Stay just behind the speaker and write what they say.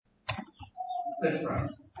Let's pray.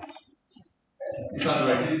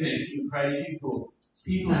 Father, I do thank you and praise you for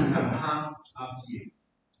people who have a heart after you.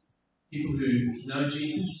 People who know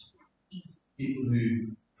Jesus. People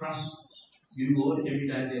who trust you, Lord, every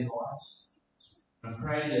day of their lives. I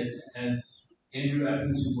pray that as Andrew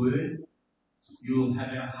opens the word, you'll have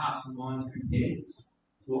our hearts and minds prepared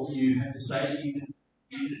for what you have to say, even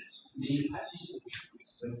if it's near passage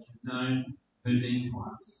that we've known many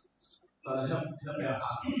times. Father, help our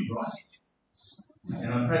hearts to be right.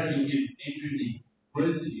 And I pray that you'll give Andrew the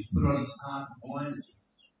words that you've put on his heart and mind as he's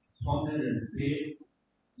pondered and prepared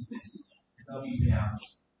this message. They'll be powerful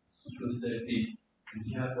because they've been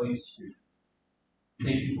empowered by your Spirit.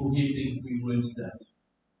 Thank you for him. Thank you for your words today.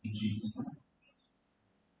 In Jesus' name.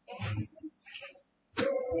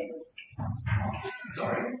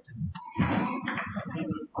 Sorry.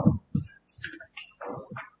 Just apologies.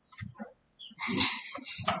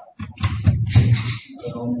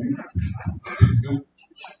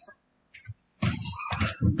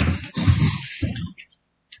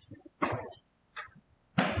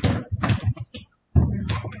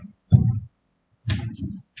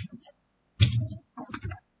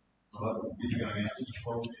 I've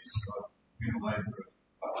been away for a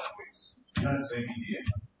couple of weeks. You don't see me here.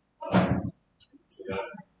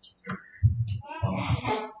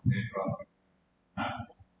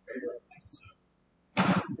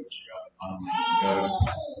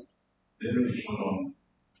 They're really short on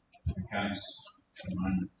mechanics at the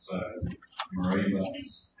moment, so Maria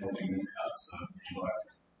is helping them out, so if you like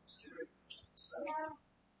to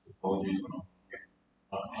apologies for not.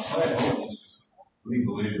 I say apologies because I'm a big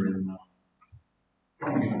believer in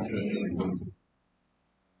trying to get the church really good.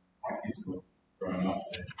 My kids were growing up,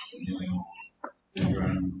 they're nearly all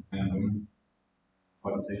grown men and women. I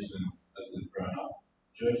can teach them as they've grown up.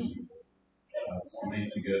 Church is important. It's for me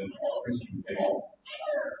to get Christian people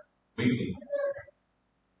weekly.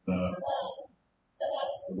 The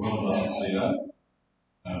world doesn't see that.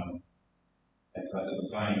 There's a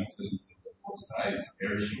saying that says that the Lord's day is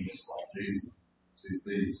perishing just like Jesus. Two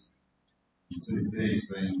thieves. The two thieves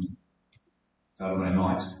being Saturday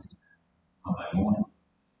night, Monday morning.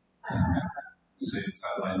 You see that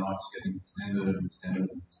Saturday night's getting extended and extended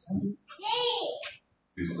and extended.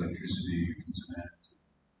 With electricity, internet,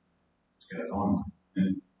 it goes on.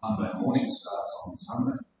 And Monday morning starts on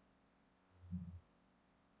Sunday.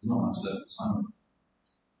 There's not much left of Sunday.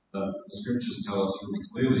 But the scriptures tell us really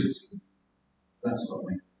clearly that's what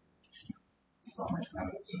we Sunday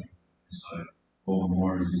habit doing. So all the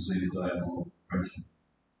more as you see the day of the Lord approaching.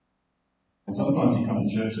 And sometimes you come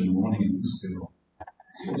to church in the morning and you just feel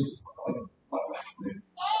exhausted.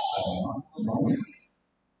 What's wrong with you?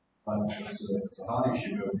 But it's a hard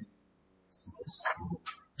issue really.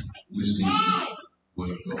 Listening to the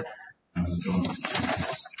word of God. As John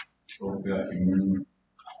talked about communion.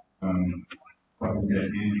 If I can get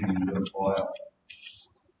in and get a fire.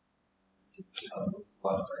 Just had a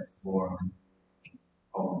flashback before.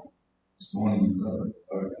 This morning, a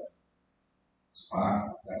spark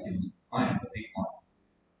back into the flame, the heat might.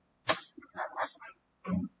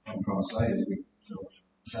 What I'm trying to say is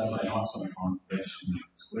Saturday night sometimes we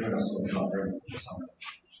clear ourselves up ready for Sunday.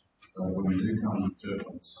 So when we do come to church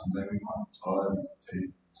on Sunday, we might be tired and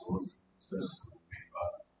fatigued towards the first of the week, but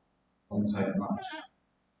it doesn't take much.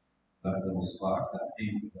 That little spark, that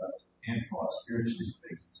heat, that amplifier, spiritually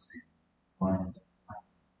speaking, to be flamed.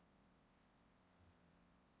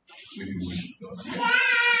 We can worship God together.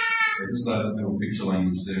 So just that little picture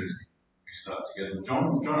language there as we start together.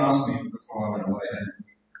 John asked me before I went away to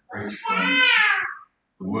preach from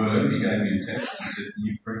the Word. He gave me a text. He said, "Can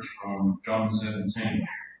you preach from John 17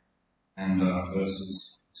 and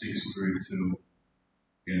verses 6 through to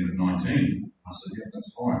the end of 19?" I said, "Yeah,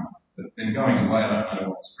 that's fine." But then going away, I don't know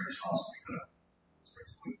what was preached last week, but it was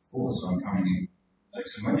preached the week before, so I'm coming in.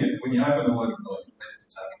 So when you open the Word of God, you have to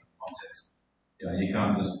take it in context. Yeah, you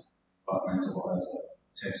can't just compartmentalize a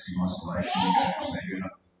text in isolation and go from there. You're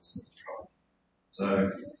not going to listen to trouble. So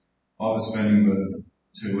I was spending the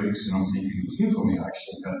 2 weeks and I'm thinking it was good for me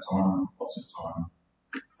actually. I had time, lots of time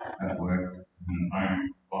at work and home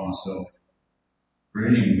by myself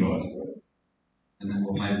reading God's Word. And then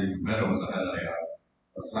what made it even better was I had a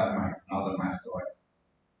flatmate, another math guy,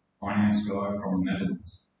 finance guy from the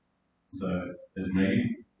Netherlands. So there's me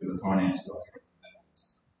with a finance guy from the Netherlands.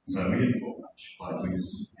 So we didn't talk much. Like we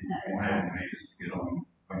just enabled me just to get on,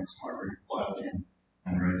 went to my room quietly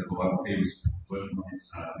and read the Bible. He was working on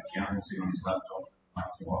his accountancy on his laptop.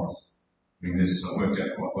 So I was doing this, so it worked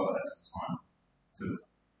out quite well. That's the time to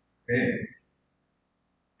prepare.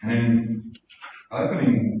 And then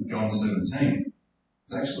opening John 17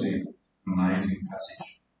 is actually an amazing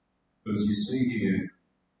passage. Because you see here,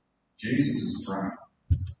 Jesus is praying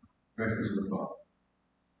directly to the Father.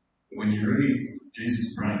 When you read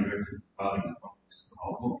Jesus praying directly to the Father in the context of the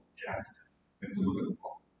whole book, you have to look at the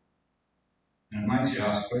book. And it makes you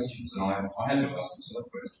ask questions, and I had to ask myself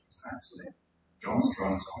questions, actually. John's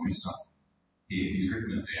trying to tell me something. He's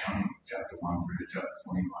written it down in chapter 1 through to chapter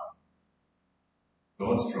 21.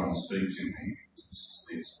 God's trying to speak to me. This is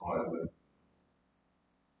the inspired word.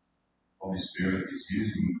 Holy Spirit is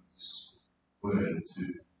using this word to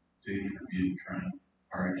teach, rebuke, train,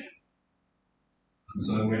 encourage. And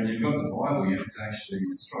so when you've got the Bible, you have to actually,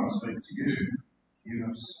 it's trying to speak to you, you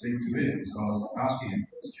have to speak to it as well as asking it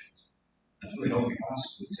questions. And it's really helping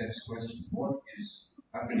ask the text questions. What is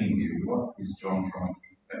happening here? What is John trying to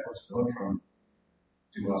do? What's God trying to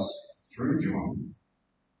do us through John?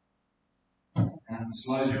 And it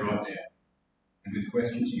slows you right down. And with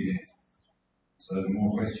questions you get answers. So the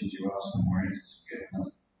more questions you ask, the more answers you get.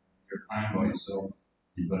 If you're at home by yourself,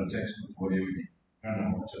 you've got a text before you, and you don't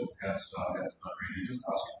know how to start reading, just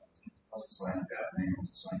ask it. What's it saying about me?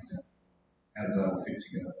 What's it saying about how does that all fit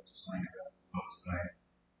together? What's it saying about God today?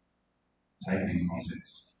 Take it in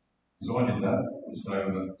context. So I did that just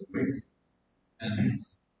over the week. And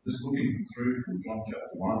just looking through from John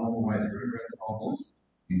chapter 1 all the way through, read the whole book,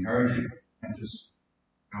 encourage you, and just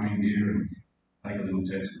come in here and take a little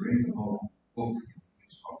text, read the whole book in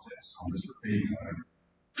its context. I'm just repeating it over,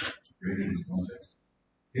 read it in its context.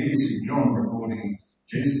 Here you see John recording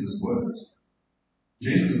Jesus' words.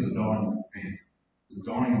 Jesus is a dying man. He's a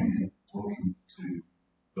dying man talking to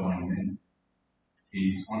dying men.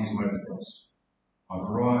 He's on his way to the cross. I've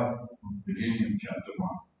arrived from the beginning of chapter 1,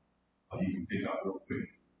 but you can pick up real quick.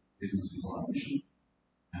 This is his own mission.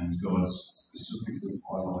 And God's specifically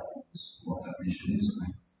highlighting what that mission is.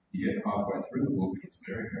 And you get halfway through the book, and it's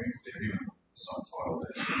very, very clear. Even the subtitle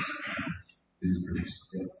there says, this is predictions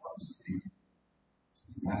of death. This is evil. This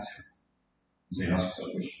is massive. And so you ask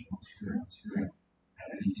yourself, what's he doing? What's he doing? And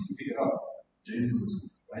then you can pick it up. Jesus is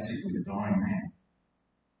basically a dying man.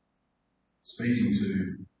 Speaking to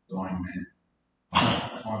dying men.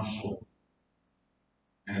 Time short.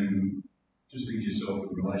 And just think to yourself with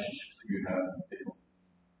the relationships that you have with people.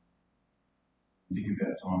 Think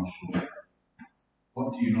about time short.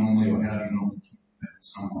 What do you normally, or how do you normally communicate with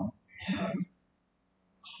someone who you know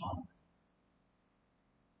much time?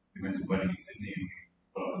 We went to a wedding in Sydney and we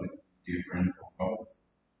got a dear friend called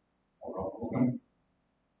Rob Walker.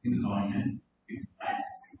 He's a dying man. He's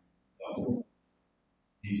double.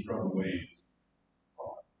 He's probably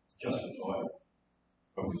just retired,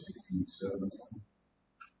 probably 67 or something.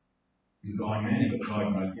 He's a dying man. He got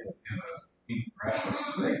diagnosed. He had a big crash on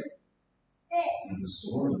his leg. And it was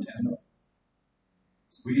sore and tender.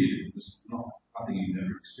 It's weird. It was nothing he'd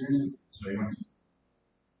never experienced before. So he went to.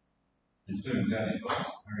 It turns out he's got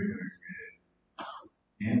this very, very rare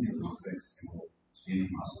cancer that affects your skin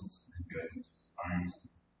and muscles and goes into bones.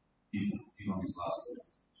 He's on his last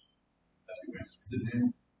legs. As we went to visit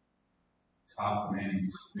him, it's half the man he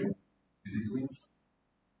used to be physically.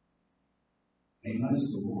 And he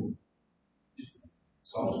noticed the Lord.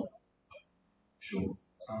 Solid. Sure.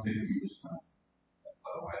 Some people you just know.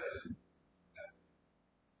 By the way, they didn't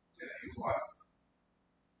his wife.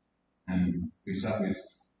 And we sat with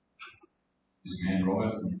this man,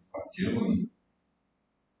 Robert, and his wife, Jill, and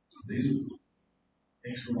these are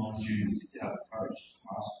excellent opportunities if you have the courage to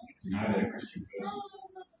ask them, because you know they're a Christian person.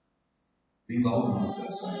 Be bold enough to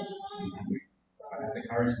say, I have the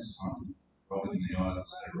courage this time to Robert in the eyes and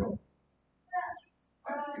say, Rob, I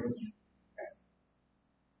can do it.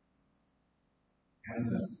 How does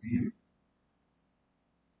that feel?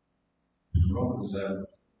 Robert was able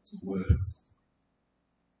to words.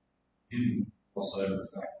 He didn't gloss over the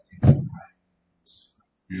fact that he was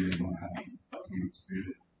really not happy, but he was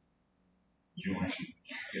really enjoying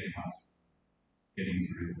getting up, getting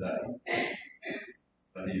through the day.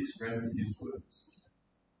 But he expressed in his words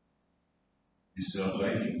his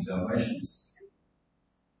salvation. Salvation is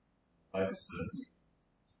hope, certainty,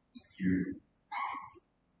 security.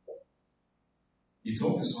 You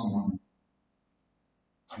talk to someone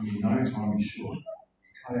and you know time is short, you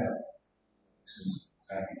cut out some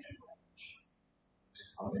baggage information.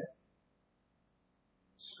 Just cut it out.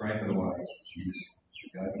 Scrape it away. You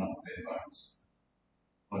open up the bare bones.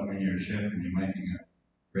 Like when you're a chef and you're making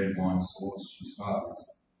a red wine sauce, you start with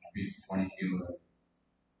a big 20 kilo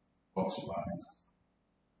box of bones.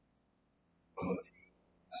 But a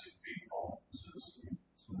massive big pot of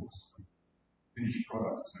sauce. Finished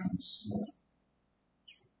product is only small.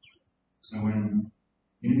 So when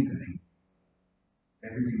communicating,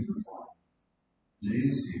 everything's refined.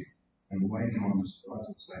 Jesus here, and the way John describes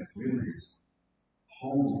it so clearly is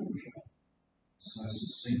whole of John. So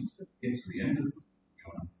succinct that it gets to the end of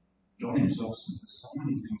John. John himself says there's so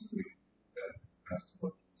many things that we can do about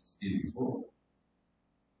what Jesus did before.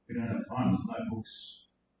 We don't have time, there's no books.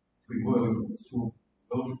 If we were, we would fill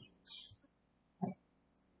world books.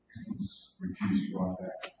 It was reduced right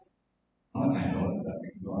back. I thank God for that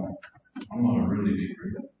because I'm not a really big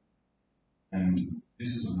reader. And this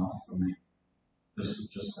is enough for me.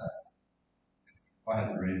 Just that. If I had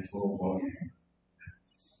to read 12 volumes,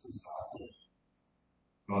 it's hard.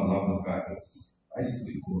 But I love the fact that it's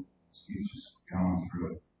basically good. He's just going through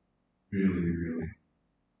it really, really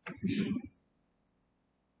efficiently.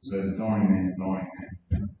 So there's a dying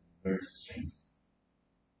man, very succinct.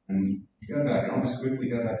 And you go back, I'll just quickly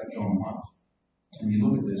go back to John 1. And you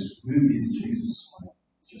look at this, who is Jesus?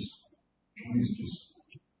 John is just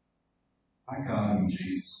placarding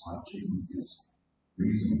Jesus, like Jesus is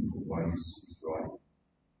reason for why he's writing.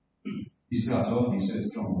 He starts off and he says,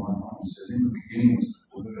 John 1, he says, in the beginning was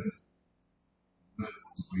the Word. The Word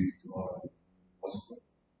was with God.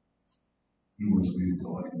 He was with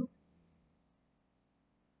God.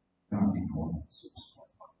 Can't be God, that sort of stuff.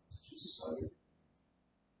 It's just so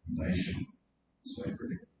foundational, so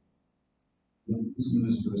critical. Listen to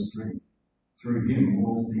this verse 3. Through him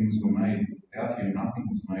all things were made. Without him nothing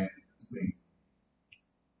was made that's been.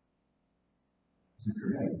 He's the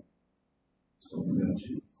creator. It's talking about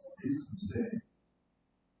Jesus. Jesus was there.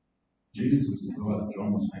 Jesus was the guy that John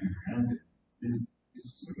was hanging around with.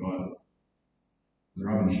 Jesus is the guy that was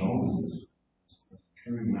rubbing shoulders with. A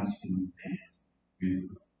true masculine man with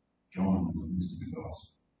John in the midst of the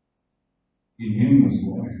gospel. In him was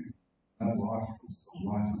life. That life was the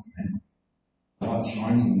light of men. Light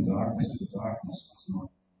shines in the darkness, but the darkness does not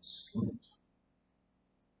split it.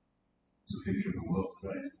 It's a picture of the world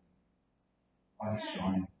today. Light is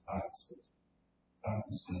shining, darkness, but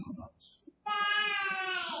darkness does not understand.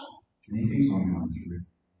 And he keeps on going through.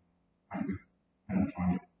 I don't have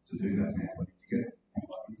time to do that now, but if you get it,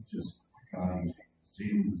 it's just regarding Jesus.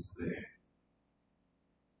 Jesus is there.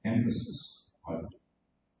 Emphasis, hope.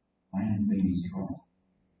 Main thing is God.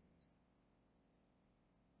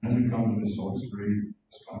 As we come to this, I'll just read,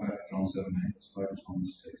 let's come back to John 17, let's focus on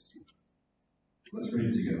this text here. Let's read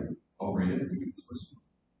it together. I'll read it, we can just listen.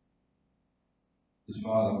 His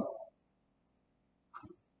Father,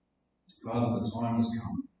 the time has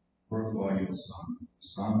come. Glorify your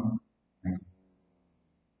Son, and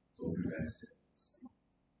talk about it.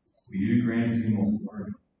 For you granted him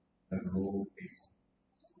authority over all people,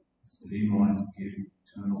 that he might give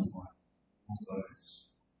eternal life to those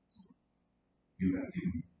you have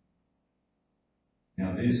given.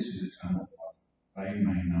 Now this is eternal life, they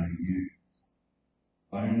may know you,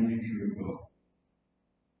 only true God,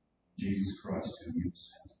 Jesus Christ, whom you have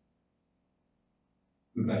sent.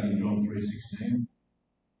 We're back in John 3:16.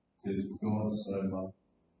 It says, for God so loved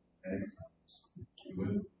that he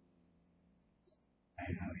will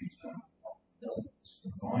may have eternal life. It doesn't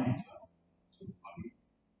define eternal life.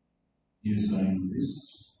 He's saying this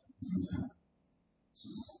is eternal. This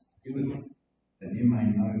is given that you may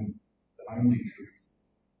know the only truth.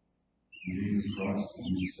 Jesus Christ,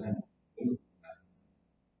 whom you sent.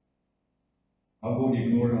 I brought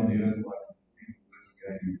you glory on the earth like the people that you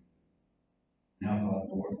gave me. Now, Father,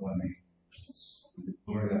 glorify me with the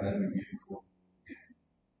glory I had with you before.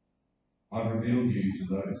 I've revealed you to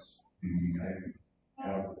those whom you gave me.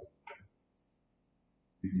 How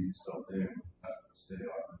we need to stop there. Instead,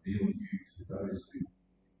 I've revealed you to those who.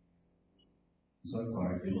 So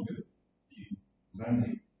far, if you look at it, it's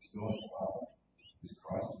only God the Father, is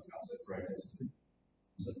Christ, who can't separate us two.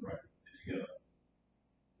 Separate it together.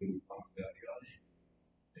 We will talk about the other.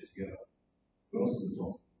 They're together. Who else is at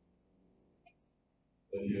all?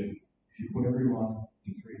 If you put everyone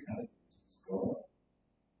in three categories, it's God,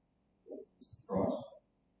 it's Christ,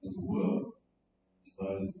 it's the world, it's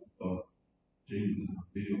those that God, Jesus has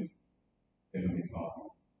revealed, Heavenly Father.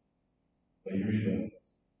 But you're either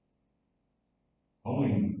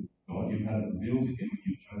following God, you've had it revealed to Him, and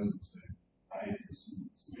you've chosen to pay this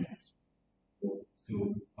command, or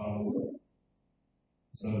still part of the world.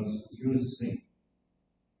 So it's really succinct.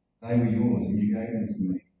 They were yours, and you gave them to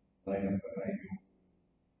me. They have obeyed you.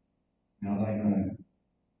 Now they know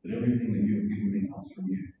that everything that you have given me comes from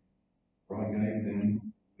you. For I gave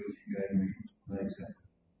them which you gave me, they accepted.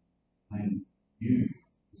 And you,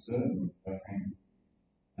 certainly, I came.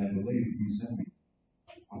 They believe that you sent me.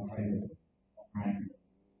 I pray for them. I pray for them.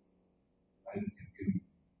 Those that you've given me,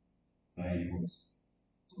 they are yours.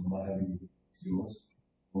 All I have is yours.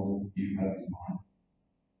 All you have is mine.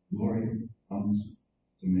 Glory comes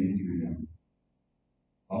to me through them.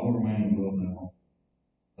 I will remain in the world no longer.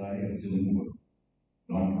 They are still in the world,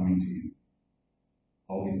 But I'm coming to you.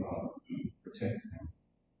 Holy Father, protect them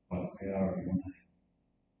by the power of your name,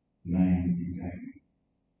 the name that you gave me.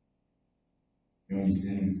 When you're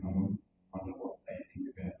standing with someone, wonder what they think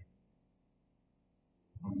about you.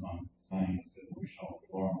 Sometimes it's the saying that says, I wish I would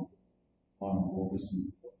fly on the wall, listen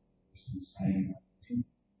to what the person is saying about you.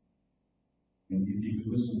 And if you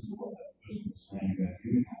could listen to what that person was saying about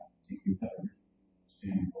you, I think you'd have a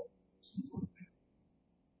understanding of what the person thought about you.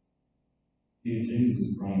 Here Jesus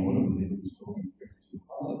is praying audibly, but he's talking directly to the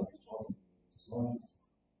Father, but he's talking to the disciples.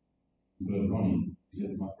 Further on, he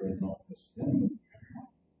says, my prayer is not for them, but for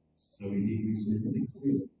everyone. So we see really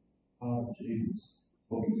clearly part of Jesus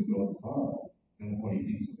talking to God the Father about what he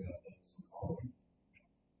thinks about those who follow him,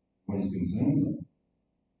 what his concerns are.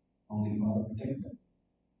 Holy Father, protect them.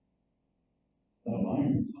 That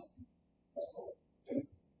alone is something that's called protect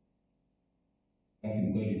them. Back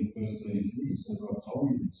in verse 33, he says, I've told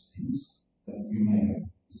you these things that you may have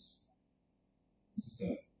peace. Just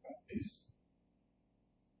have peace.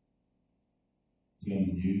 Turn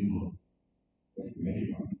the news or from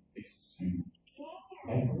anyone, peace is soon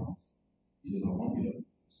vaporized. He says, I want you to have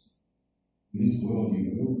peace. In this world, you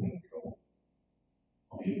will have trouble.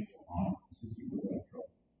 I'll be a full mind, since you will have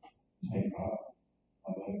trouble. Take heart,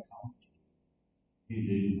 I've overcome. Here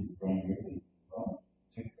Jesus is praying directly, Father,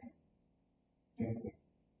 protect them. Protect them.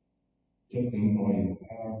 Protect them by your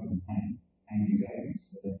power and name, and you gave me,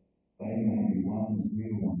 so that they may be one as we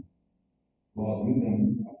are one. While I was with them,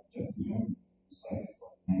 I protected them, safe by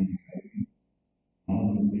the name you gave me. None of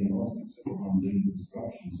them has been lost except one doomed to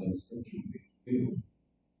destruction, so the scripture will be fulfilled.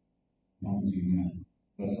 Come to you now.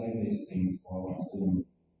 But I say these things while I'm still in the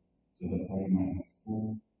so that they may have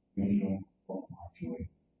full measure of my joy.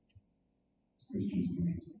 As Christians, we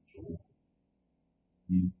need to be joyful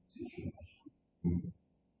in situation. If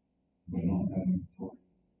we're not having joy,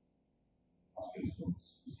 ask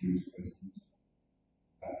ourselves serious questions.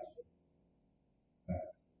 Back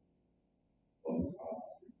by the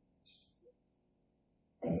Father,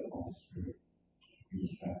 by the Holy Spirit, give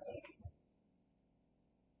us back that joy.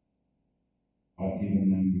 I've given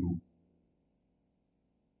them your,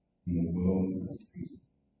 and the world has hated.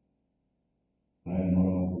 They are not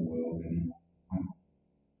of the world anymore.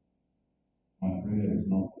 My prayer is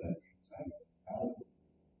not that you take them out of it,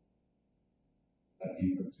 that you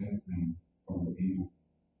protect them from the evil.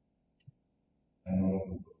 They are not of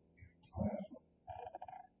the world, you retire from it.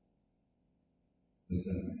 The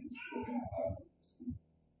 7 is sorting out of it.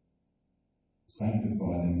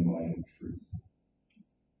 Sanctify them by your truth.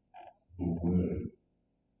 Your word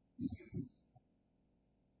is truth.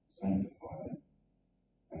 Sanctify them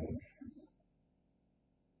by your truth.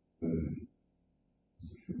 Word is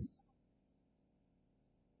truth.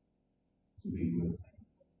 It's a big word,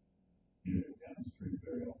 sanctify. You hear it down the street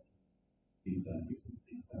very often. These days, these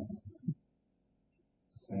days.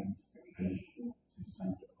 Sanctification, to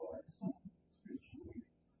sanctify something as Christians we need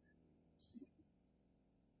to sanctify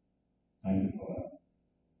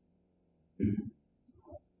who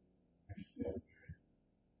actually have a very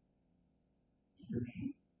description.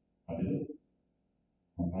 I did it.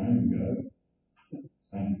 My phone and go.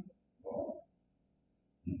 Sanctify.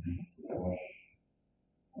 It means to wash,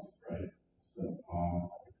 separate, set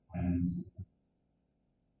apart, cleanse.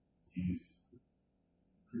 It's used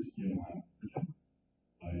Christian language.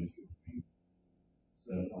 Those who have been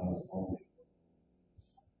set apart as holy.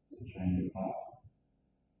 It's a change of heart.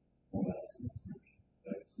 All that's in the scripture.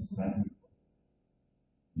 That's to sanctify.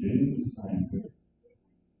 Jesus is saying very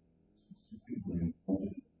specifically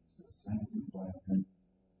important to sanctify them with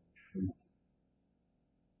truth.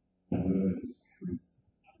 The word is truth.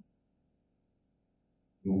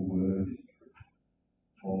 Your word is truth.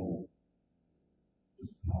 Whole.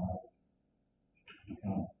 Just part. You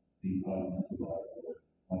can't departmentalize or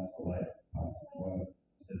isolate parts as well.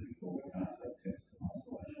 I said before, we can't take text in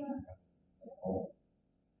isolation. It's a whole.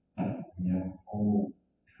 And you have whole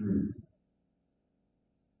truth.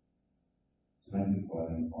 Sanctify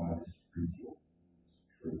them by this truth. This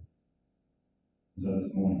truth. So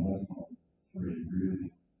this morning, last night, 3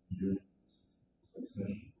 really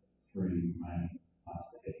succession. 3 main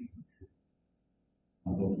master headings of truth. I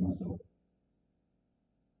thought to myself,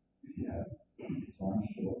 if you have your time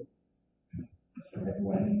short, straight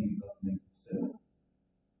away anything doesn't need to be said.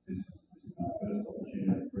 This is my first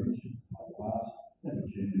opportunity to preach. It's my last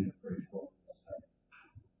opportunity to preach. What would I say?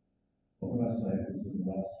 What would I say if this is the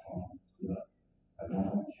last time that I have an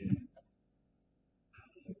opportunity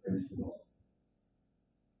to preach the gospel?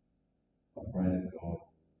 I pray that God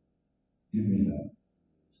give me that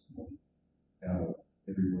power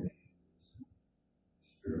everywhere.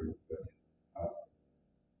 Spirit of working up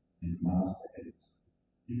his master headings.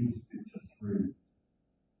 Jesus picture three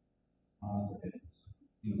master headings.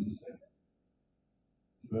 Intersect.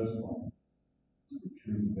 The first one is the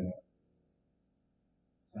truth about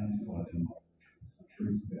sanctify them by the truth. The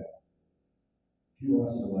truth about if you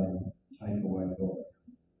isolate, take away God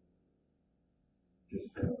from just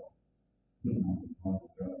put nothing like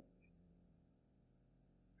without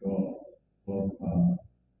God, God the Father.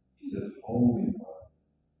 He says, Holy Father,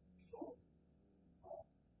 strong Father.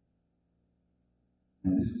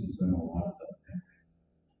 And this is eternal life that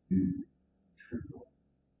you true God.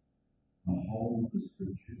 The whole of the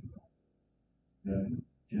scriptures, that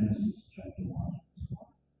Genesis chapter 1, verse 1.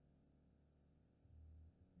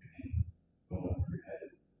 Beginning, God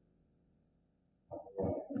created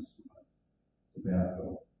uprightness about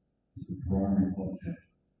God. It's the primary object.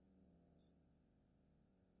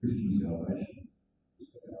 Christian salvation is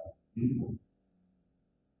about people.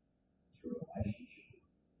 It's a relationship.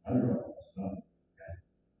 No rightness, no. Okay.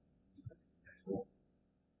 That's all.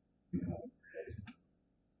 We are the creator.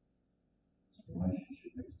 This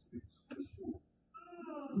relationship needs to be successful.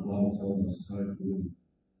 The Bible tells us so clearly.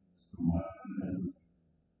 It's the might and the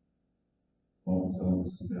Bible tells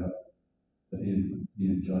us about that he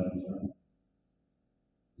is judge eternal.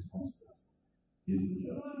 His consequences. He is the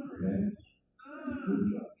judge, the creator, the good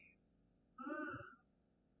judge.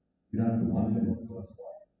 You don't have to wonder what God's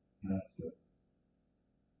like. You don't have to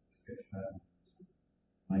sketch pattern,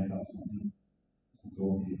 make up something. It's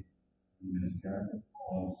all here. In his character,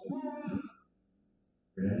 Bible says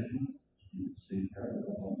creation, you can see character,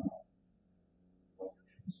 that's not enough. What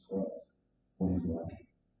describes what he's like.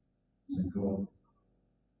 So God,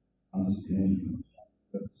 understanding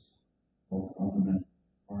purpose of fundamental,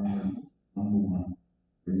 primary, number one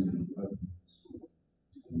reason for opening the school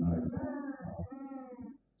is to know God.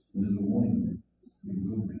 And there's a warning there. We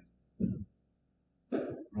will be.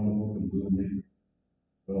 Write a book and will be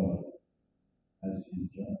God as his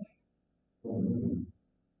judge. God will be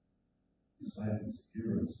safe and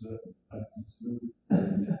secure and certain, open and smooth,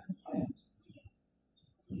 and yes, complaint.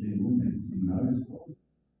 But he will be, because he knows God.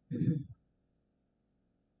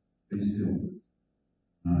 Be still.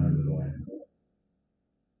 Know that I am God.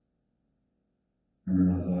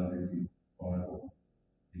 Remember in Isaiah 55,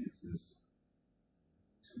 he gets this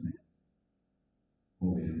to me.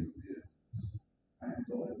 All the ends of the earth. I am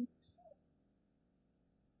God.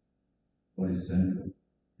 God is central.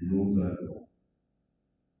 He rules over all.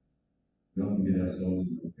 We often get ourselves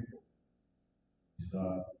into a pickle. We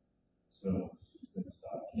start ourselves instead of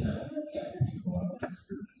starting. The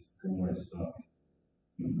scriptures always start.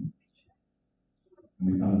 And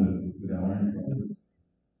we come to with our own troubles,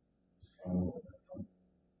 struggle with that trouble.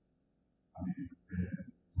 I mean,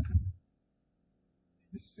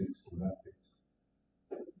 this fixed or that fixed.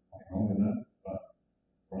 Nothing wrong with that, but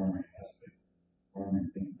primary aspect, primary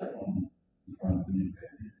thing on in front of the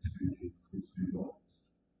independent is who Jesus is, who God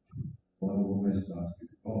is. The Bible always starts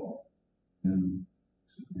with God, then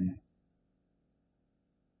looks at man.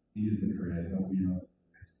 He is the creator, we are the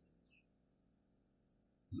creator.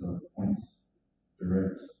 So it points,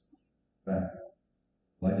 directs, back,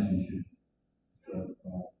 relationship with God the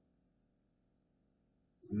Father.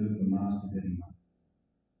 So there's the master heading up.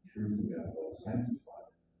 Truth about God, sanctify.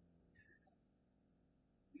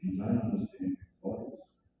 If you don't understand who God is,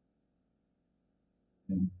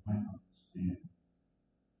 then you won't understand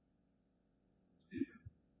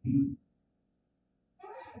Him.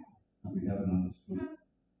 If we haven't understood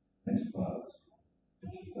the next part of this,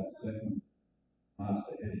 which is that second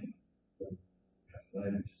master heading that we have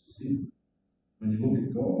today, which is sin. When you look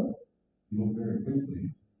at God, you look very quickly.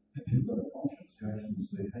 If you've got a conscience, you actually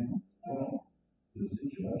see, hang on, what's wrong? There's a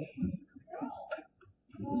situation that's going to go.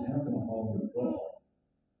 Because how can a holy God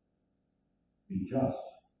be just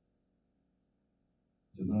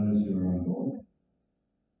to those who are ungodly?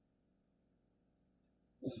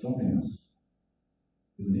 What's stopping us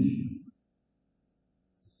is an issue.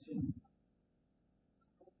 Sin.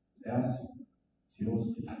 It's our sin. It's your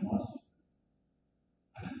sin. It's my sin.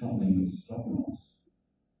 It's something that's stopping us.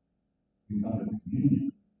 We come to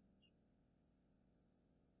communion.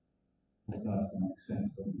 It starts to make sense,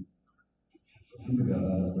 doesn't it? Think about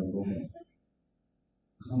that as we're talking.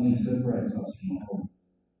 Something separates us from the whole.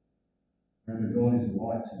 Remember, God is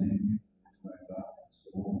light and in Him there's no darkness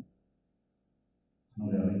at all. It's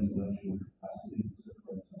not our intellectual capacity that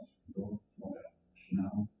separates us from God. It's not our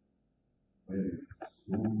rationale. Where we go to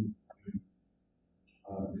school, which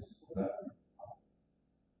part of this or that.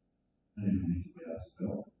 We don't even need to be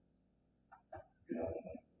ourselves. Be able to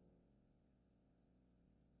make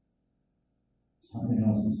something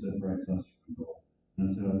else that separates us from God. And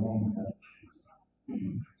it's our wrong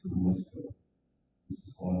attitude towards God. This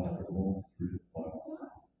is why Father all through the Bible,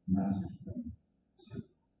 massive thing,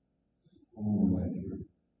 all the way through.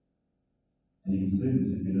 And you can see this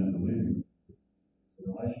if you don't believe me. The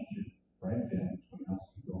relationship breakdown between us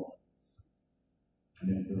and God. And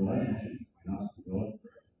if the relationship between us and God is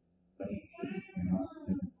broken, the relationship between us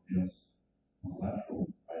and everybody else on a lateral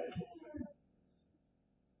basis,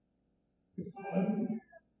 with the global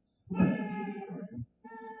relationship is broken.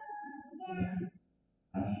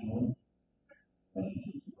 Nationally,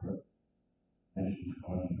 relationships are broken. Nations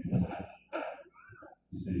fighting against nation.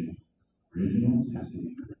 You see regionals, you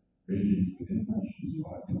see regions within nations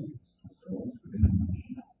fighting against themselves within the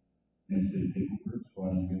nation. You see people groups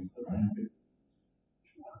fighting against their own people.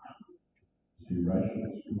 You see racial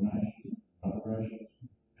discrimination, other racial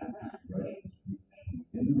discrimination, racial discrimination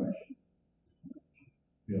within the racial discrimination.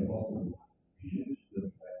 We have lost it for years,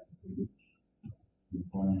 living back in Swedish. We're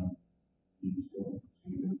finding out in school,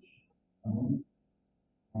 Swedish.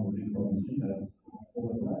 One of the big problems she has is all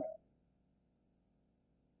the black.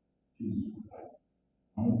 She's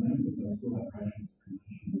one of them, but they still have racial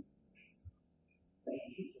discrimination.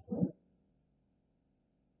 Relationships are broken.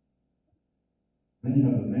 Then you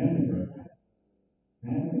have the family broken.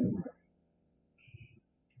 Families are broken.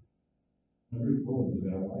 The root cause is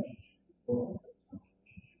our relationship with God.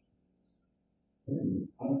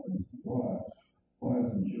 Husbands and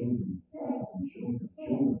wives and children, fathers and children,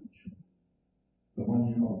 children and children. The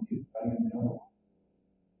 1-year-old kid banging the other one.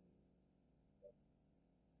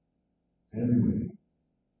 It's everywhere.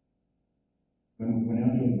 When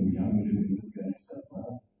our children were young, we lived in this game, South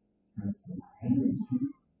Wales, friends that were hindering sin.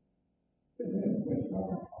 Where's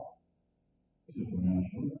Father? This is when our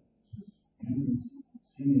children. This is hindering sin.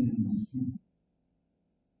 Sin is in the skin.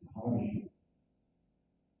 It's a hard issue.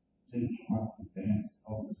 Teach Michael dance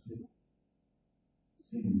of the sin.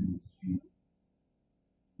 Sin is in the skin.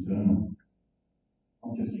 Internal.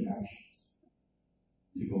 Not just your actions.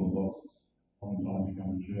 Tick all the boxes. Oftentimes you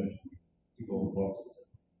come to church and tick all the boxes.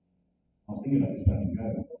 I was thinking about this back in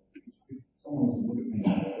COVID. Someone was to look at me and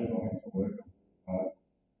say, I went to work. I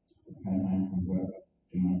came home from work.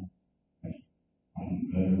 I didn't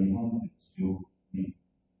murder anyone. I didn't steal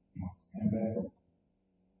anyone's handbag.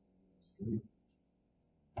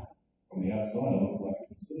 From the outside, I looked like a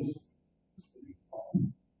good citizen.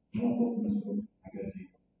 And I thought to myself, I go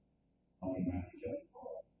deep. I think Matthew chapter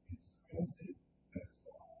 5 is God's deep.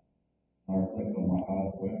 I reflect on my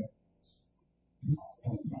hard work. I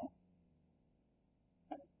wasn't wrong.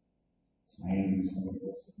 Slandering somebody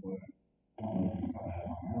else's work. I don't want to come out of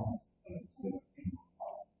my mouth, but it's definitely in my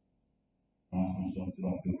heart. I ask myself, did I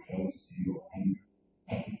feel jealousy or anger?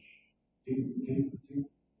 Tick,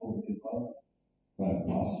 all of the above. Do I have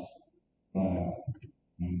lust? Do I have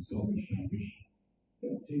selfish ambition?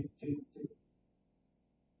 Tick.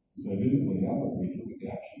 So visibly, outwardly, if you look at the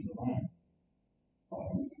actions alone,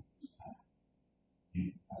 life is a good person. You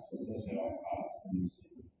assess our hearts and you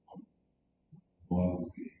see the Bible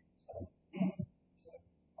is good.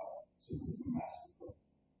 So it's a massive problem.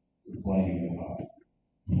 It's a plague of the heart.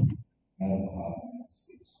 Out of the heart, the mouth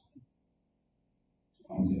speaks. It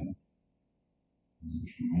comes out. There's a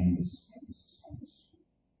tremendous emphasis on this.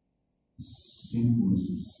 The sinfulness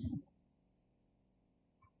of sin.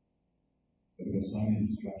 But we've got so many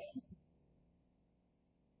distractions.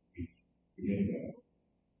 We forget about it.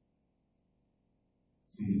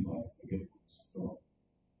 Sin is like forgetfulness of God.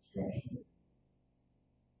 Distraction.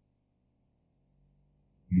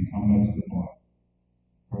 When we come back to the Bible,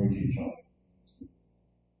 encourage each other.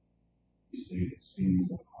 We see that sin is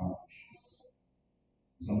a heart issue.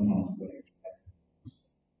 Sometimes we've got to get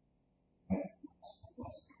faithfulness,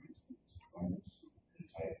 focus,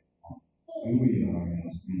 meditate on who we are in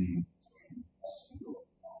our spending between us and God.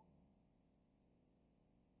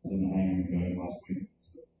 I was in the hangar and go last week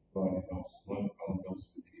to a guy who helps, a local fellow helps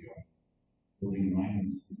with the building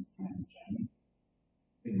maintenance. His name's Jamie.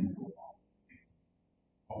 Been there for a while.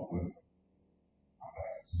 Off work. I'm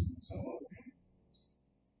back. So a lot of family.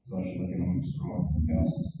 Social economics drive the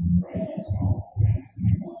houses crazy as well. Families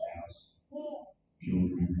in one house.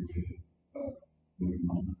 Children everywhere. Living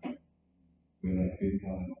on where they fit,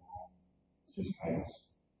 how they belong. It's just chaos.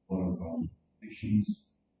 A lot of addictions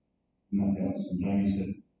in that house. And Jamie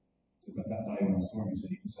said, about that day when I saw him, he said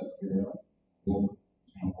he just had to get out, walk,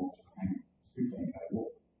 and walk to the hangar. It's 15k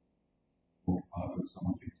walk. Walk hard with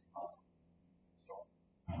someone 50 miles.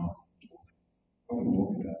 And I probably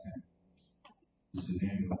walk about 10. This is the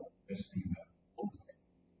end of the best thing about walking.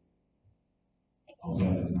 I was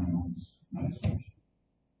out there, no distraction.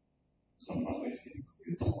 Sometimes we just get to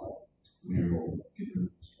clear the slate, clear or get rid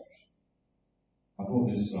of distraction. I bought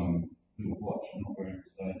this little watch. I'm not wearing it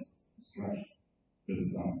today, it's a distraction. But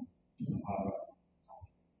it's It's a heart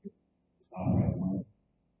rate. It's a heart rate monitor.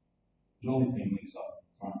 The jolly thing links up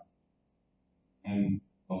front. And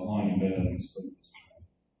I was lying in bed having sleep this time.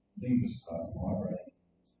 The thing just starts vibrating.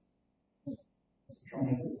 It's trying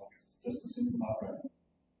to look like it's just a simple heart rate.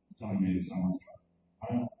 It's telling me that someone's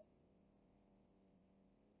trying to phone.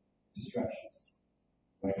 Distractions.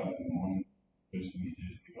 Wake up in the morning, first thing you do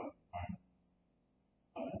is pick up the phone.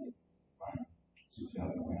 Phone sits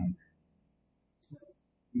out around.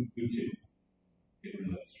 Good tip. Get rid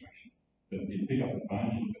of that distraction. But you pick up the phone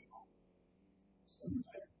and you look at so you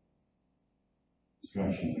take it.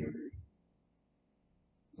 Distractions are everywhere.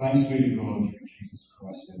 Thanks be to God through Jesus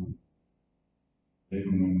Christ.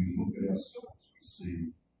 Even when we look at ourselves, we see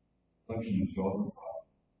a reflection of God the Father.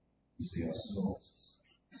 We see ourselves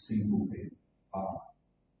as sinful people.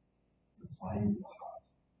 The play of the heart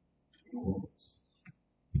in all of us.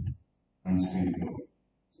 Thanks be to God.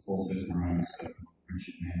 As Paul says in Romans 7,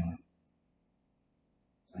 wretched man I am.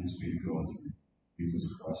 Thanks be to God through Jesus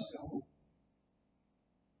Christ our Lord.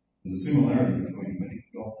 There's a similarity between a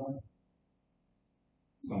medical doctor and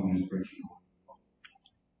someone who's preaching the word of God.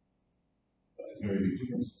 But there's a very big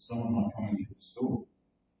difference. Someone might come into the store,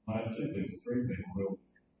 might have 2 people, 3 people, they're all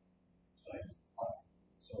different stages of life.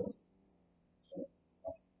 So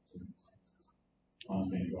one's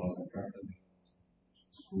been driving a tractor,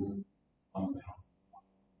 school, one's been on the house.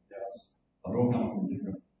 They're all coming from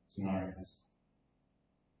different scenarios,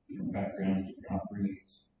 different backgrounds, different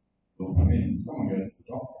upbringings. Well, I mean, someone goes to the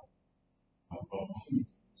doctor. I've got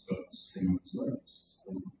it's got this thing on his legs. It's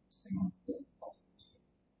got this thing on his legs.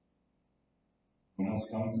 Someone else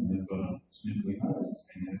comes and they've got a sniffly nose. It's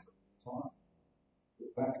been there for a time.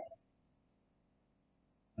 Look back.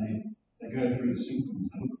 They go through the symptoms.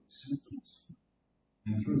 They look at the symptoms.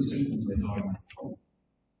 And through the symptoms, they diagnose the problem.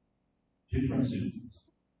 Different symptoms.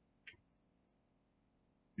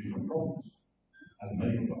 Different problems. As a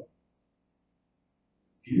medical doctor.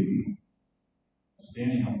 Beauty.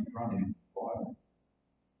 Standing up in front of the Bible.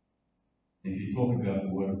 If you talk about the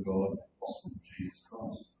Word of God, the gospel of Jesus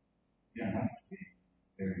Christ, you don't have to be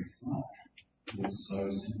very smart. It's so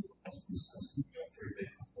simple. The gospel is so simple. Go through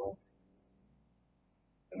people's life.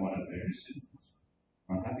 They might have various symptoms.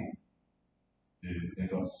 Unhappy. They've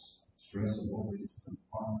got stress of all these different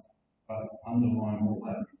kinds. But underlying all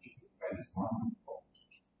that, there's one problem.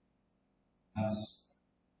 That's,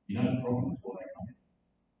 you know the problem before they come in.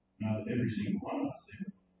 You know that every single one of us has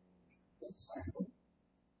the same problem.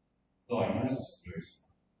 Diagnosis is very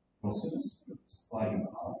simple. Well, since it's plague in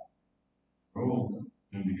the heart, for all of them,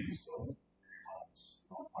 then begins to go.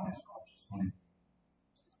 Not one is righteous, one is.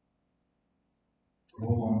 We're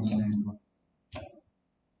all on the same level.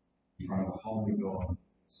 In front of a holy God,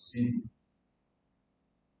 sin.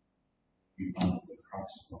 You've done the crux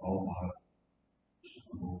of the whole Bible, which is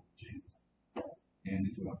the Lord Jesus.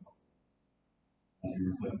 Answer to our problem. As you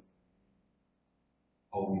reflect,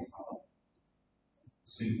 Holy Father,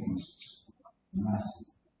 sinfulness is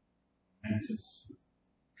massive, momentous,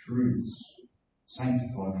 truths,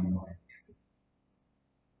 sanctify them by your truth.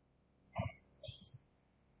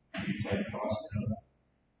 You take Christ out of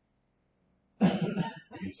that.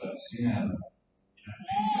 You take sin out of that. You don't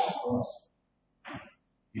think about Christ.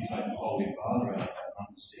 You take the Holy Father out of that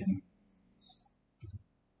understanding.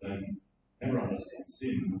 They never understand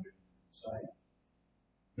sin and not be saved.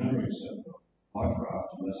 Never accept life raft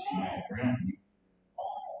unless you make it ground you.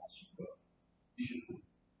 You should be.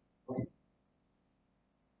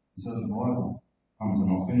 So the Bible comes, and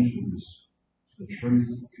I'll finish with this. The truth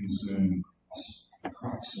concerning Christ, the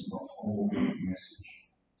crux of the whole message.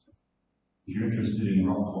 If you're interested in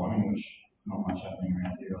rock climbing, which is not much happening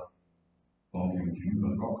around here, but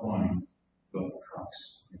rock climbing got the crux,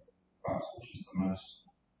 which is the most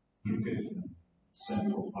intricate and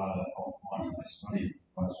central part of the whole climbing. They study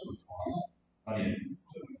most of the time, study it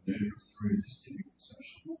to maneuver through this difficult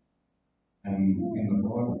section. And in the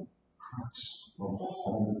Bible, the crux of the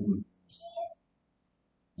whole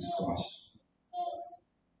is Christ.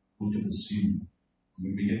 Look at the sin.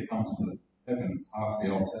 When we come to the heaven, half the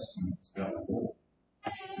Old Testament is about the law.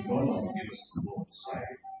 And God doesn't give us the law to say,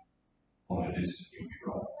 follow this, you'll be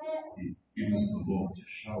right. He gives us the law to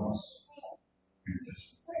show us who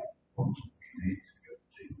desperately what we need to go to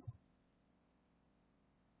Jesus.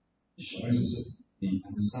 It shows us it.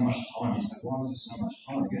 And there's so much time. You say, why is there so much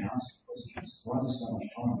time? Again, ask questions. Why is there so much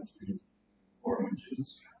time between before when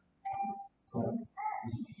Jesus came? So,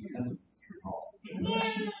 we have to through multiple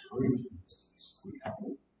generations to prove to us that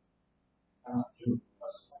we can't do it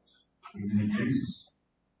ourselves. We need Jesus.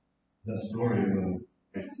 That story of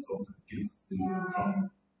the talk to the kids,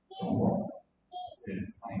 John White. Yeah,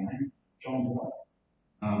 funny name. John White.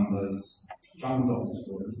 of those jungle doctor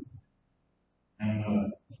stories. And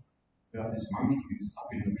about this monkey who's up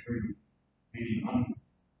in the tree eating honey.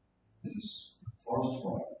 There's this forest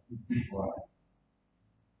fire, bush fire.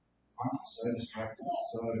 The monkey's so distracted,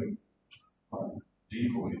 so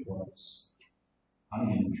decoyed by this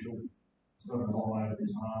honey in the tree. It's got it all over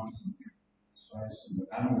his arms and his face, and the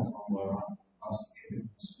animals on the run past the tree.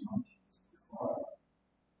 It's the monkey, it's the fire.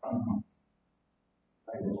 Monkey.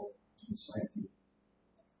 They were all to safety.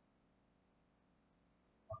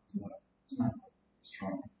 But it's not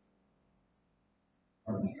strong.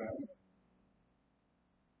 Or distracted.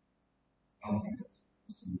 I don't think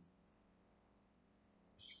it's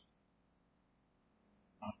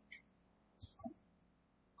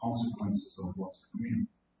consequences of what's coming.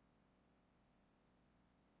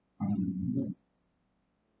 I don't know.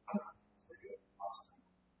 It's like a pastor.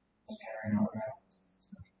 It's carrying out out.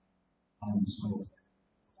 Unsolved.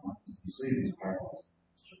 You see these parallels.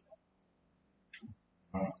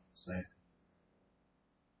 Right, safety.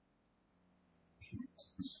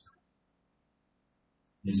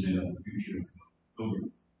 You see that in the picture of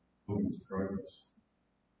Pilgrim's Progress.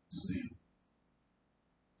 It's the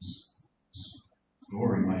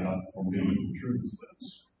story made up from biblical truths, but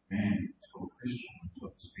this man is called a Christian. He's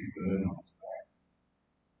got this big burden on his back.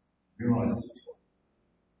 He realizes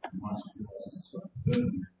once he realizes he's got a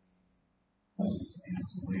burden, he needs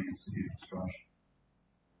to leave the city of destruction.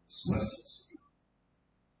 The celestial city.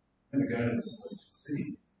 Never go to the celestial city.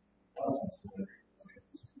 Husbands will never get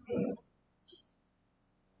this burden.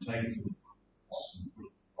 Take it to the cross and put the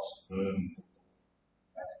cross burden for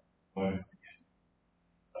both again.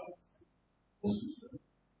 This is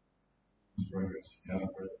the progress of young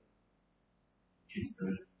brother. Kids'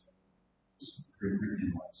 version. It's written in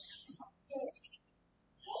like 6 months.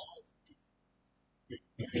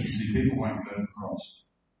 You see, people won't go to Christ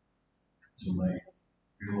until they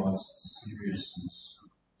realise the seriousness of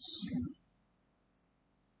sin.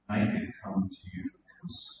 Make it come to you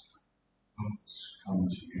because books come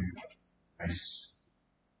to you face.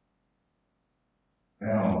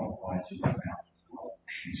 Thou I to the fountain of love,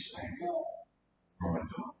 she sang, or I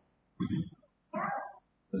die.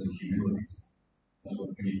 There's a humility. That's what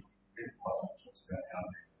we talks about how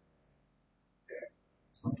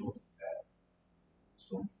it's not talking about it's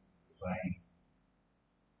talking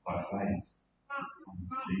by faith on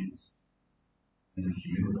Jesus. There's a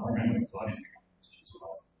humility. I remember because I didn't become Christian until I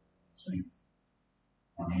was 18.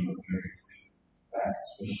 I remember very clearly back,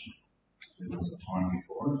 especially there was a time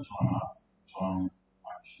before and a time after. A time I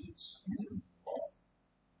actually submitted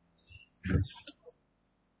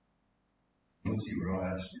guilty where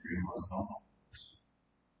I actually realised I'm not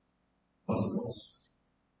was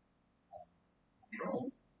control.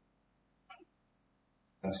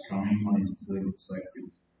 That's coming. I need to feel the safety of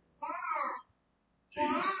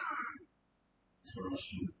Jesus. That's where I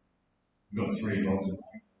should. We've got 3 dogs at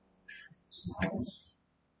home. Snails.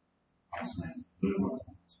 Ice names. Blue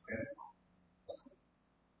ones. Red.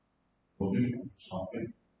 All different. Some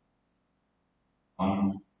people. I'm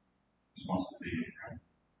responsible to be your friend.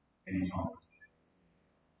 Anytime.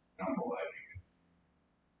 Don't go away.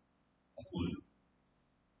 That's blue.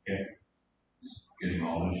 Yeah. It's getting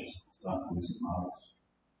older. She's starting to lose some marbles.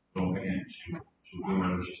 Dog again. She'll do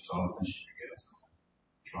whatever she's told and she forgets.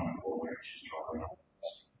 Trying to call her and she's trying to run up.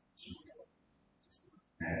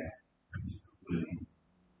 Yeah. It's losing.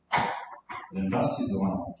 Then Dusty's the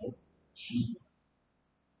one I want to talk. She's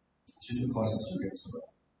the closest you get to the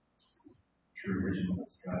true original of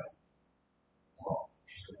this guy. Well,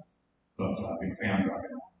 she's got a big fan right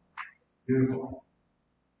now. Beautiful.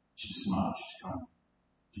 She's smart, she's kind.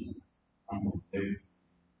 She's unbelievable.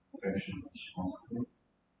 Perfection that she wants to do.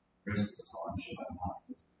 The rest of the time she'll have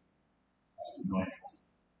nothing. She's not interested.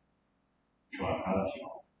 Try harder if you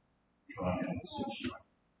want. Try and get the situation.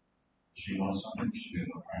 She wants something, she'll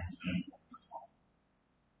get her friends doing it all the time.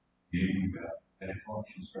 The evening about 8 o'clock,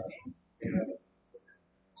 she's scratching.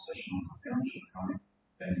 Session on the parents should come in.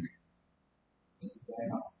 Then it's the day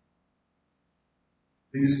nothing.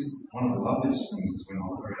 One of the loveliest things is when I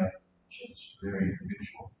was very she's very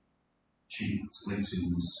habitual. She sleeps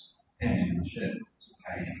in this pen in the shed. It's a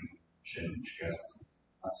cage in the shed and she goes to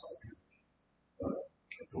outside. But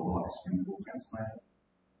a door like a spring door fence made.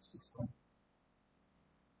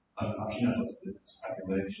 She knows what to do. It's back her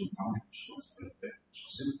legs, she'll come in, she wants to go to bed.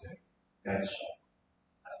 She'll sit there, gaze shut.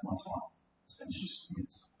 That's my time. That's when she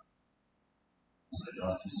submits. So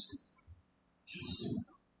Dusty sits. She'll sit.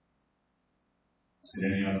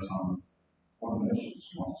 Sit any other time. One of the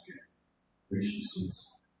she wants to get where she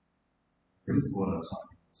sits. Ruth thought of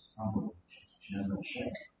something. It's unbelievable. She knows how to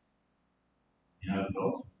shake. You know the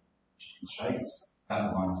dog? She can shake it. That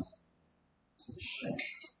line is a shake.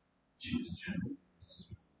 She was gentle.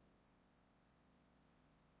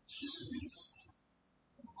 She submits.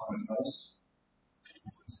 On her face,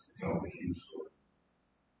 go over here for it.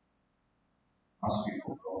 Ask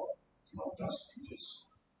before God to not dust and just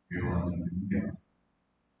realizing that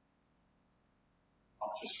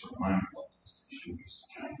not just for a moment, not just she'll just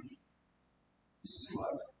change. This is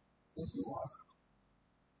life. This is life.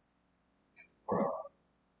 Alright.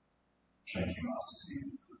 Shake your master's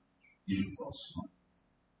hand. You should go smart.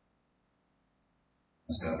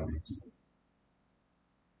 That's how we need to do.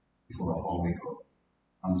 Before a holy God,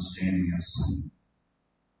 understanding our sin,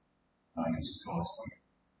 knowing it's God's way.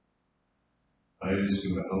 Those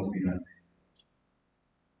who are healthy don't need.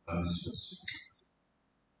 Those who are sick.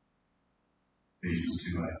 Ephesians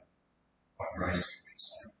 2:8. By grace we've been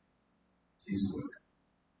saved. It's His work.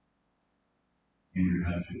 Andrew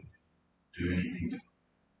Hadfield, do anything to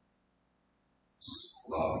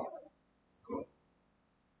love God.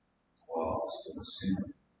 While I was still a sinner,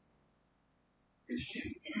 reached in,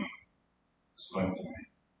 spoke to me,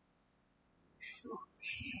 for a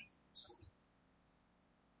relationship.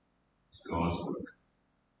 It's God's work,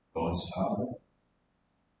 God's Father,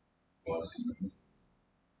 God's infinite,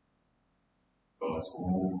 God's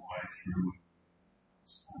all the way through.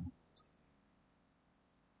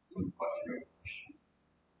 Through the budget revelation,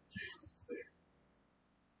 Jesus is there.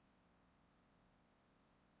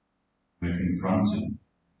 We're confronted with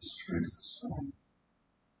this truth this morning.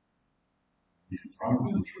 You're confronted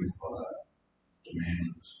with the truth like that, demands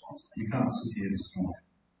a response. You can't sit here this morning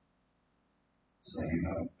and say you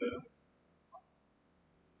haven't heard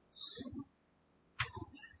sin.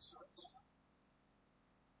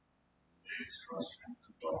 Jesus Christ came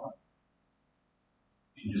to die.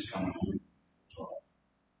 You just come to live and die.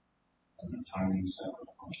 An atoning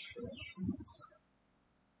sacrifice for our sins.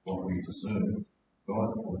 What we deserve, God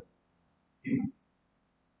brought Him.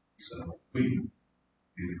 So we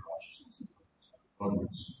be the righteousness of God. God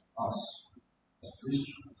wants us as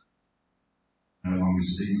Christians. No longer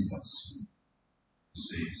sees us. He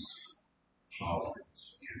sees childhood as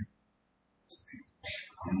forgiven. As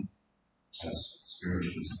being as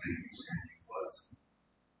spiritually speaking, wearing clothes.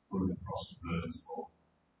 Foot across the burdens for.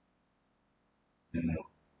 Then they'll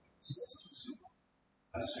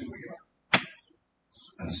that's who we are.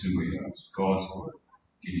 That's who we are. It's God's word.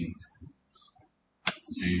 Getting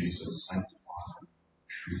Jesus says, Sanctify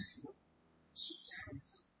truth.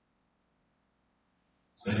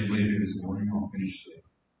 So as you leave here this morning, I'll finish there.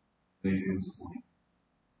 Leave here this morning.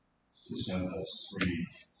 Just have those three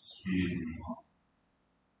spheres in your mind.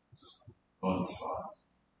 God the Father,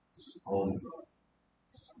 Holy Father,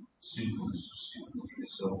 sinfulness of sin, look at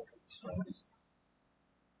yourself,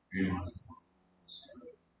 realize the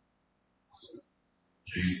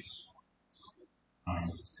Jesus, knowing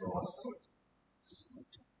that it's God's work.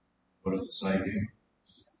 What does it say here?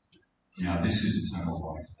 Now this is eternal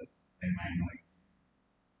life, that they may know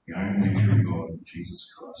the only true God, Jesus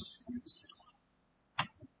Christ, who is.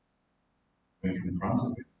 We're confronted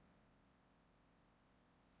with it.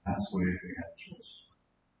 That's where we have a choice.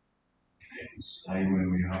 We can stay where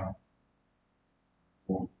we are,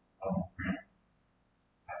 or up around,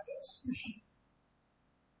 have that submission.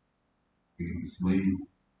 We can flee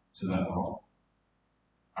to that life.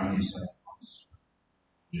 Only sacrifice.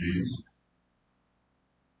 Jesus.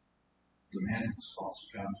 The man's response,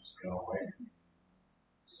 you can't just go away from him.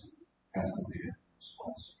 It has to be a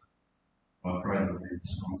response. I pray that we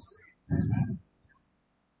respond to his man.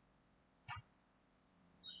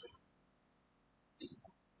 Let's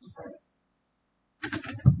pray.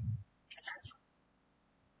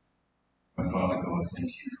 My Father God,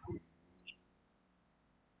 thank you for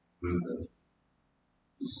your word that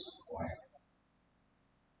is life.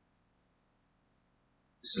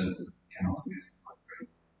 You said that we cannot live by bread.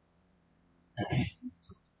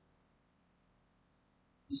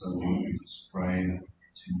 So Lord, we just pray that you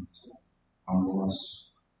continue to humble us,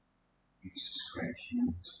 give us this great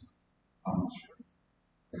humility,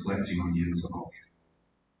 reflecting on you as a whole.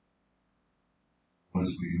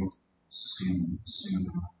 As we look at sin,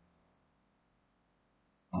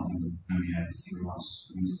 nothing that permeates through us,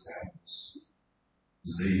 brings out this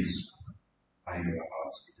disease, pain of our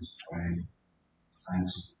hearts, we just pray,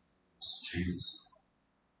 thanks to Jesus.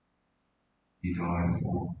 He died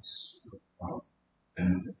for us, for our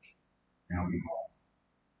benefit, our behalf.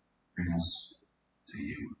 Bring us to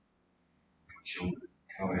you, your children,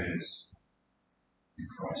 co-heirs in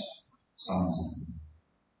Christ, sons of him.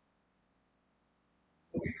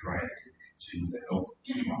 Lord, we pray that you continue to help us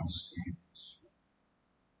to understand this.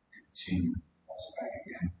 Continue us back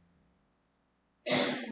again.